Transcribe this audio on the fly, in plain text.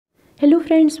Hello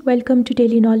friends, welcome to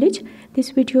Daily Knowledge.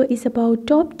 This video is about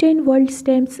top 10 world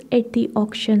stamps at the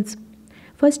auctions.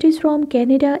 First is from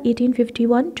Canada,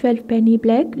 1851, 12 penny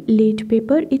black lead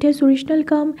paper. It has original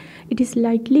gum, it is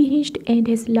lightly hinged and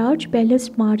has large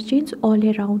balanced margins all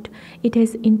around. It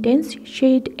has intense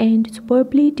shade and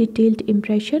superbly detailed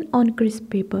impression on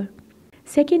crisp paper.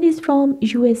 Second is from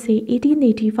USA,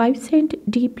 1885 cent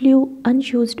deep blue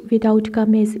unused without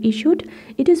gum as issued.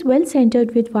 It is well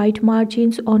centered with white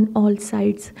margins on all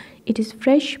sides. It is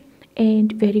fresh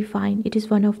and very fine. It is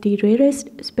one of the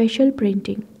rarest special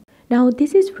printing. Now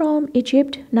this is from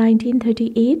Egypt,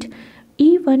 1938.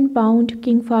 E1 pound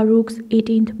King Farouk's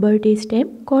 18th birthday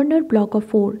stamp, corner block of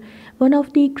 4, one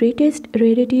of the greatest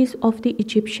rarities of the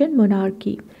Egyptian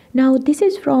monarchy. Now this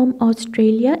is from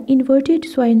Australia, inverted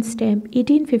swan stamp,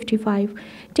 1855.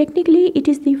 Technically it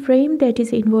is the frame that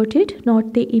is inverted,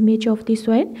 not the image of the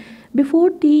swan. Before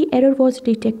the error was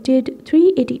detected,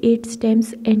 388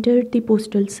 stamps entered the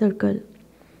postal circle.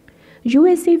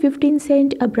 USA 15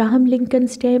 cent Abraham Lincoln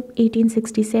stamp,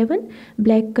 1867,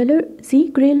 black color, Z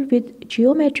grill with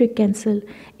geometric cancel,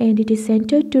 and it is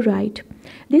centered to right.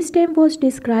 This stamp was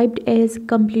described as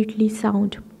completely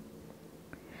sound.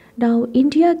 Now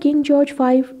India King George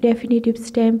V definitive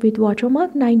stamp with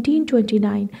watermark,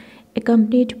 1929,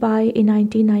 accompanied by a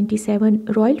 1997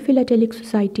 Royal Philatelic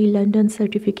Society London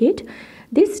certificate.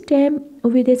 This stamp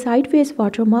with a sideways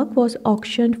watermark was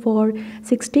auctioned for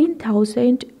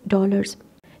 $16,000.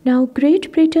 Now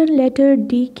Great Britain letter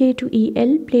DK to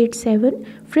EL plate 7,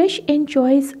 fresh and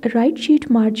choice right sheet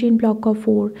margin block of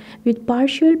 4 with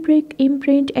partial brick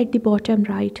imprint at the bottom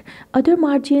right. Other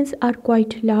margins are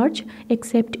quite large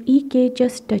except EK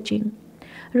just touching.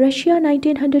 Russia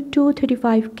 1902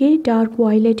 35K dark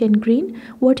violet and green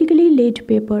vertically laid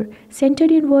paper, center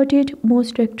inverted,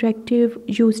 most attractive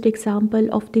used example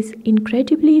of this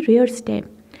incredibly rare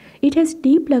stamp. It has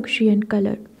deep luxuriant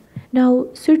color. Now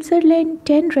Switzerland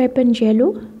 10 Rappen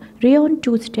yellow rayon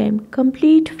 2 stamp,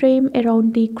 complete frame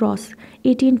around the cross,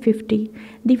 1850.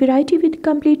 The variety with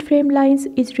complete frame lines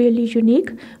is really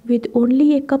unique, with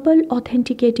only a couple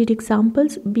authenticated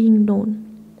examples being known.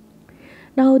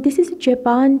 Now this is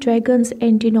Japan dragons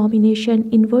and denomination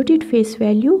inverted face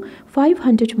value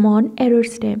 500 mon error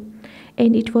stamp,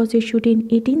 and it was issued in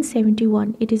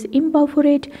 1871. It is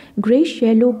imperforate grayish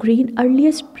yellow green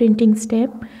earliest printing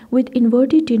stamp with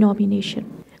inverted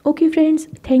denomination. Okay friends,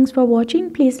 thanks for watching.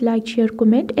 Please like, share,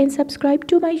 comment and subscribe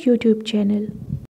to my YouTube channel.